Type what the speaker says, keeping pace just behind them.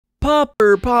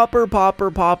Popper, popper,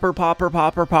 popper, popper, popper,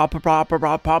 popper, popper, popper, popper,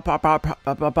 popper,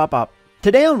 popper, popper.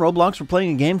 Today on Roblox, we're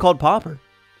playing a game called Popper.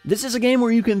 This is a game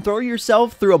where you can throw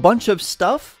yourself through a bunch of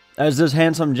stuff, as this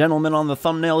handsome gentleman on the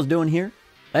thumbnail is doing here.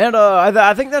 And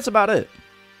I think that's about it.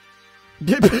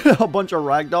 A bunch of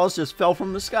ragdolls just fell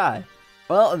from the sky.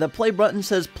 Well, the play button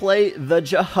says play the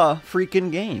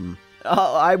freaking game.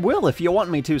 I will if you want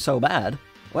me to so bad.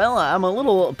 Well, I'm a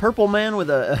little purple man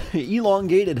with a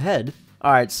elongated head.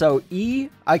 Alright, so E,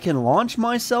 I can launch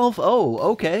myself. Oh,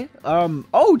 okay.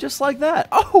 Oh, just like that.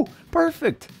 Oh,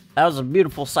 perfect. That was a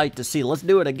beautiful sight to see. Let's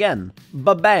do it again.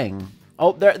 Ba-bang.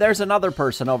 Oh, there's another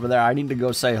person over there. I need to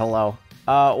go say hello.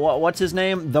 What's his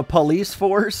name? The police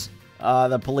force?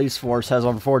 The police force has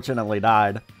unfortunately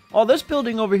died. Oh, this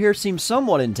building over here seems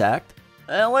somewhat intact.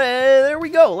 There we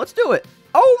go. Let's do it.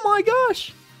 Oh my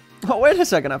gosh. Oh, wait a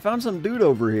second. I found some dude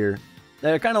over here.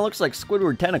 It kind of looks like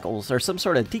Squidward tentacles or some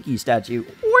sort of tiki statue.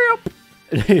 Whip!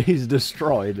 He's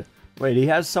destroyed. Wait, he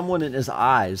has someone in his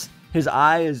eyes. His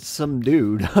eye is some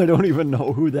dude. I don't even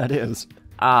know who that is.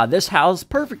 This house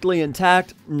perfectly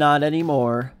intact. Not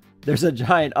anymore. There's a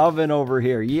giant oven over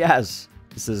here. Yes.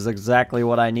 This is exactly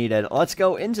what I needed. Let's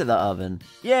go into the oven.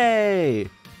 Yay!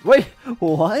 Wait,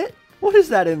 what? What is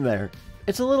that in there?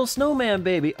 It's a little snowman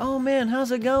baby. Oh man, how's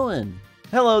it going?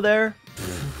 Hello there.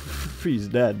 He's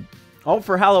dead. Oh,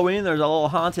 for Halloween, there's a little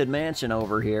haunted mansion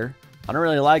over here. I don't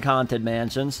really like haunted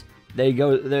mansions.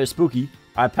 They're spooky.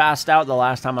 I passed out the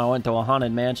last time I went to a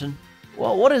haunted mansion.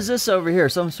 Well, what is this over here?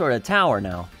 Some sort of tower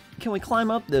now. Can we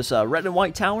climb up this red and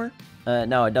white tower?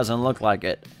 No, it doesn't look like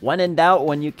it. When in doubt,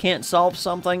 when you can't solve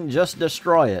something, just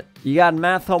destroy it. You got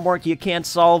math homework you can't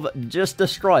solve, just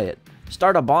destroy it.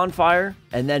 Start a bonfire,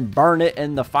 and then burn it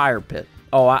in the fire pit.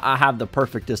 Oh, I have the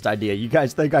perfectest idea. You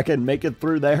guys think I can make it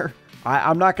through there?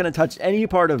 I'm not going to touch any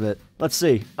part of it. Let's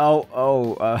see.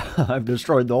 I've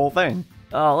destroyed the whole thing.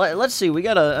 Let's see. We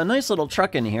got a nice little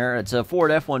truck in here. It's a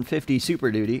Ford F-150 Super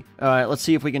Duty. All right, let's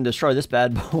see if we can destroy this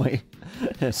bad boy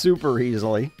super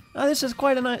easily. This is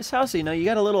quite a nice house. You know, you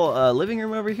got a little living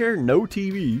room over here. No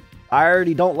TV. I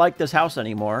already don't like this house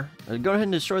anymore. Go ahead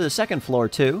and destroy the second floor,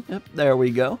 too. Yep, there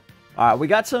we go. All right, we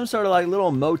got some sort of like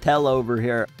little motel over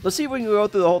here. Let's see if we can go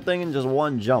through the whole thing in just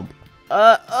one jump.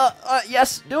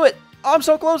 Yes, do it. Oh, I'm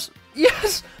so close.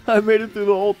 Yes, I made it through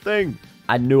the whole thing.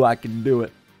 I knew I could do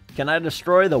it. Can I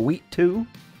destroy the wheat too?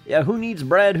 Yeah, who needs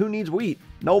bread? Who needs wheat?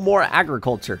 No more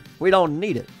agriculture. We don't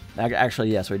need it. Actually,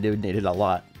 yes, we do need it a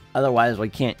lot. Otherwise, we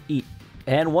can't eat.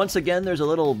 And once again, there's a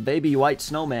little baby white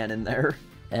snowman in there.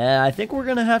 And I think we're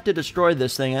going to have to destroy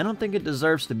this thing. I don't think it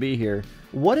deserves to be here.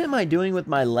 What am I doing with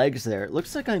my legs there? It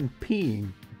looks like I'm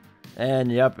peeing.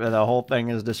 And yep, the whole thing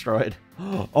is destroyed.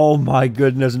 Oh my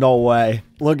goodness, no way.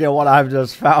 Look at what I've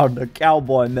just found, a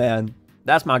cowboy man.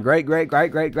 That's my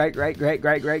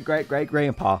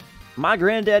great-great-great-great-great-great-great-great-great-grandpa. My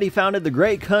granddaddy founded the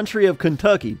great country of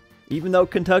Kentucky, even though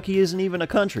Kentucky isn't even a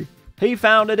country. He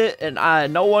founded it,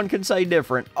 and no one can say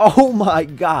different. Oh my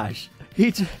gosh.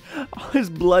 His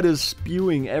blood is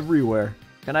spewing everywhere.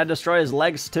 Can I destroy his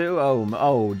legs too?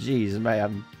 Oh geez,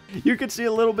 man. You can see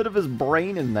a little bit of his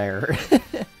brain in there.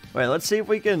 Wait, let's see if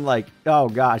we can, like... Oh,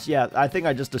 gosh, yeah, I think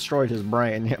I just destroyed his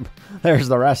brain. Yep, there's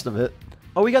the rest of it.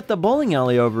 Oh, we got the bowling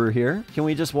alley over here. Can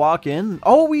we just walk in?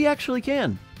 Oh, we actually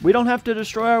can. We don't have to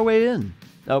destroy our way in.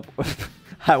 Nope.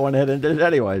 I went ahead and did it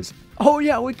anyways. Oh,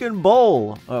 yeah, we can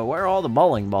bowl. Where are all the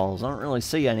bowling balls? I don't really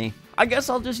see any. I guess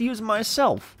I'll just use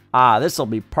myself. This'll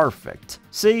be perfect.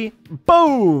 See?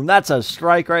 Boom! That's a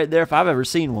strike right there if I've ever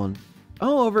seen one.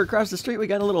 Oh, over across the street, we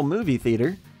got a little movie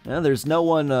theater. There's no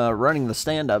one running the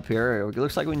stand-up here. It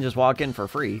looks like we can just walk in for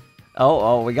free.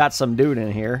 Oh, we got some dude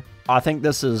in here. I think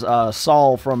this is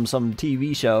Saul from some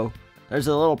TV show. There's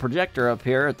a little projector up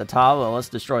here at the top. Well, let's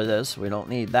destroy this. We don't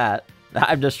need that.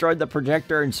 I've destroyed the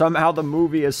projector, and somehow the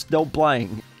movie is still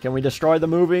playing. Can we destroy the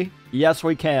movie? Yes,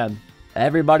 we can.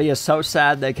 Everybody is so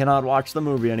sad they cannot watch the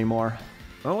movie anymore.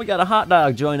 Well, we got a hot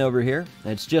dog joint over here.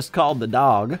 It's just called the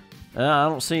Dog. I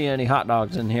don't see any hot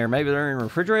dogs in here. Maybe they're in the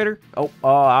refrigerator? Oh,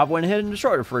 I went ahead and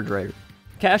destroyed the refrigerator.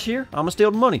 Cashier, I'm gonna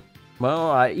steal the money. Well,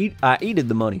 I eated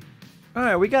the money.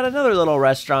 Alright, we got another little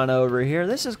restaurant over here.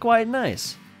 This is quite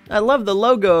nice. I love the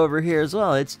logo over here as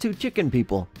well. It's two chicken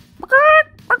people.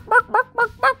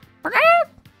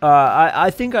 I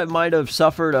think I might have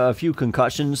suffered a few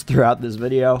concussions throughout this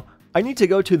video. I need to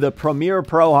go to the Premier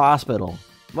Pro Hospital.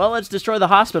 Well, let's destroy the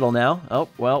hospital now. Oh,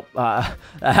 well,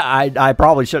 I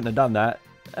probably shouldn't have done that.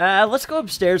 Let's go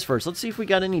upstairs first. Let's see if we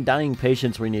got any dying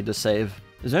patients we need to save.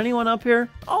 Is there anyone up here?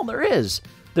 Oh, there is.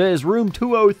 There's room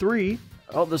 203.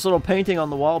 Oh, this little painting on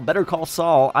the wall. Better call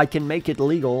Saul. I can make it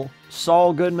legal.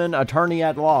 Saul Goodman, attorney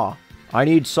at law. I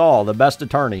need Saul, the best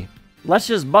attorney. Let's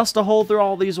just bust a hole through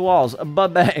all these walls.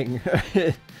 Ba-bang.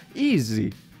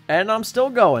 Easy. And I'm still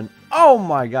going. Oh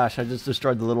my gosh, I just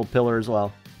destroyed the little pillar as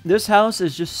well. This house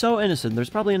is just so innocent. There's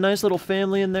probably a nice little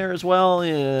family in there as well.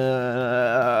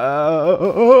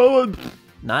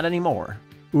 Not anymore.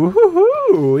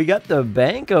 Woohoo! We got the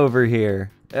bank over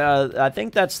here. I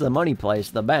think that's the money place,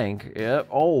 the bank. Yep.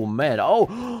 Oh, man.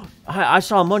 Oh, I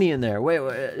saw money in there. Wait,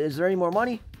 is there any more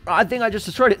money? I think I just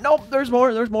destroyed it. Nope, there's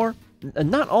more. There's more.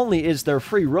 And not only is there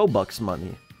free Robux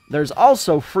money, there's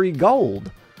also free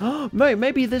gold.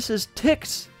 Maybe this is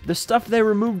ticks, the stuff they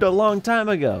removed a long time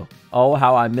ago. Oh,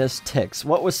 how I miss ticks.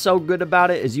 What was so good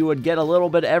about it is you would get a little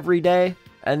bit every day,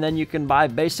 and then you can buy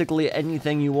basically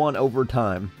anything you want over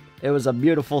time. It was a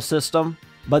beautiful system,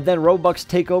 but then Robux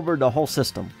take over the whole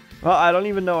system. Well, I don't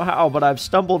even know how, but I've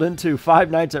stumbled into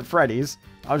Five Nights at Freddy's.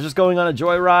 I was just going on a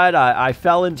joyride. I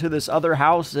fell into this other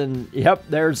house, and yep,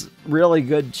 there's really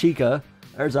good Chica.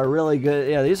 There's a really good,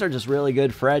 yeah, these are just really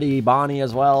good. Freddy, Bonnie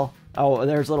as well. Oh,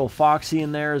 there's little Foxy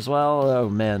in there as well. Oh,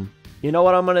 man. You know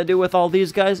what I'm going to do with all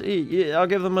these guys? I'll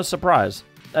give them a surprise.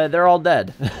 They're all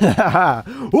dead.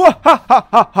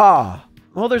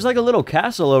 Well, there's like a little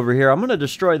castle over here. I'm going to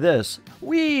destroy this.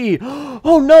 Whee!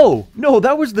 Oh, no. No,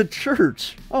 that was the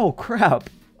church. Oh, crap.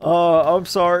 I'm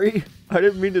sorry. I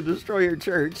didn't mean to destroy your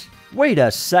church. Wait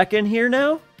a second here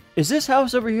now. Is this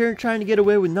house over here trying to get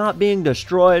away with not being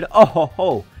destroyed? Oh, ho,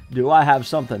 ho. Do I have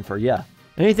something for ya?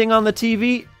 Anything on the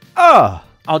TV?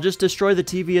 I'll just destroy the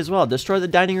TV as well. Destroy the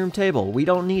dining room table. We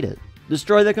don't need it.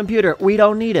 Destroy the computer. We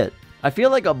don't need it. I feel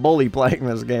like a bully playing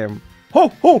this game. Ho,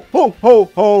 ho, ho, ho,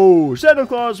 ho! Santa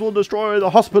Claus will destroy the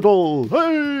hospital!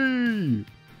 Hey!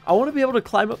 I want to be able to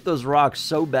climb up those rocks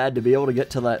so bad to be able to get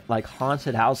to that, like,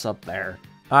 haunted house up there.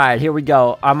 Alright, here we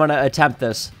go. I'm going to attempt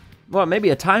this. Well, maybe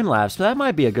a time lapse. That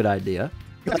might be a good idea.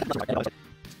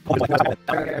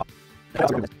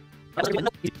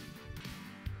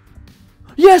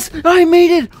 Yes! I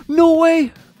made it! No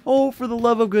way! Oh, for the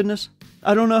love of goodness.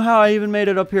 I don't know how I even made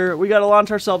it up here. We gotta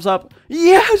launch ourselves up.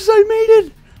 Yes! I made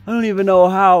it! I don't even know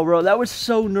how, bro. That was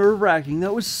so nerve-wracking.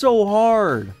 That was so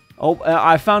hard. Oh,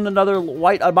 I found another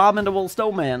white abominable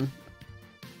snowman.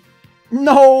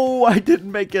 No! I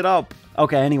didn't make it up.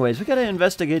 Okay, anyways, we gotta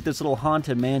investigate this little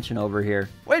haunted mansion over here.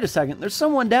 Wait a second. There's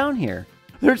someone down here.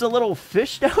 There's a little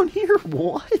fish down here?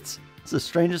 What? It's the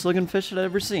strangest looking fish I've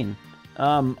ever seen.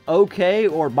 Okay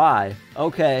or bye.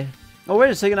 Okay. Oh, wait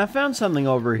a second. I found something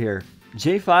over here.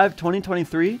 J5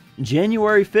 2023?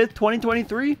 January 5th,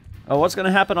 2023? Oh, what's going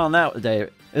to happen on that day?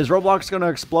 Is Roblox going to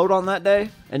explode on that day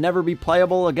and never be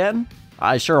playable again?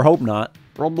 I sure hope not.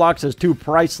 Roblox is too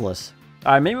priceless.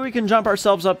 All right, maybe we can jump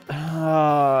ourselves up.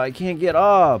 I can't get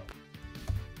up.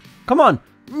 Come on.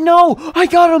 No, I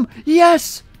got him.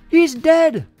 Yes, he's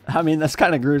dead. I mean, that's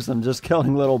kind of gruesome, just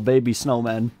killing little baby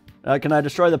snowmen. Can I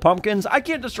destroy the pumpkins? I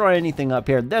can't destroy anything up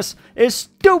here. This is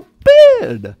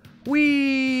stupid.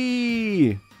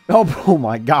 Whee! Oh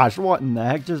my gosh, what in the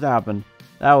heck just happened?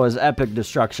 That was epic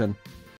destruction.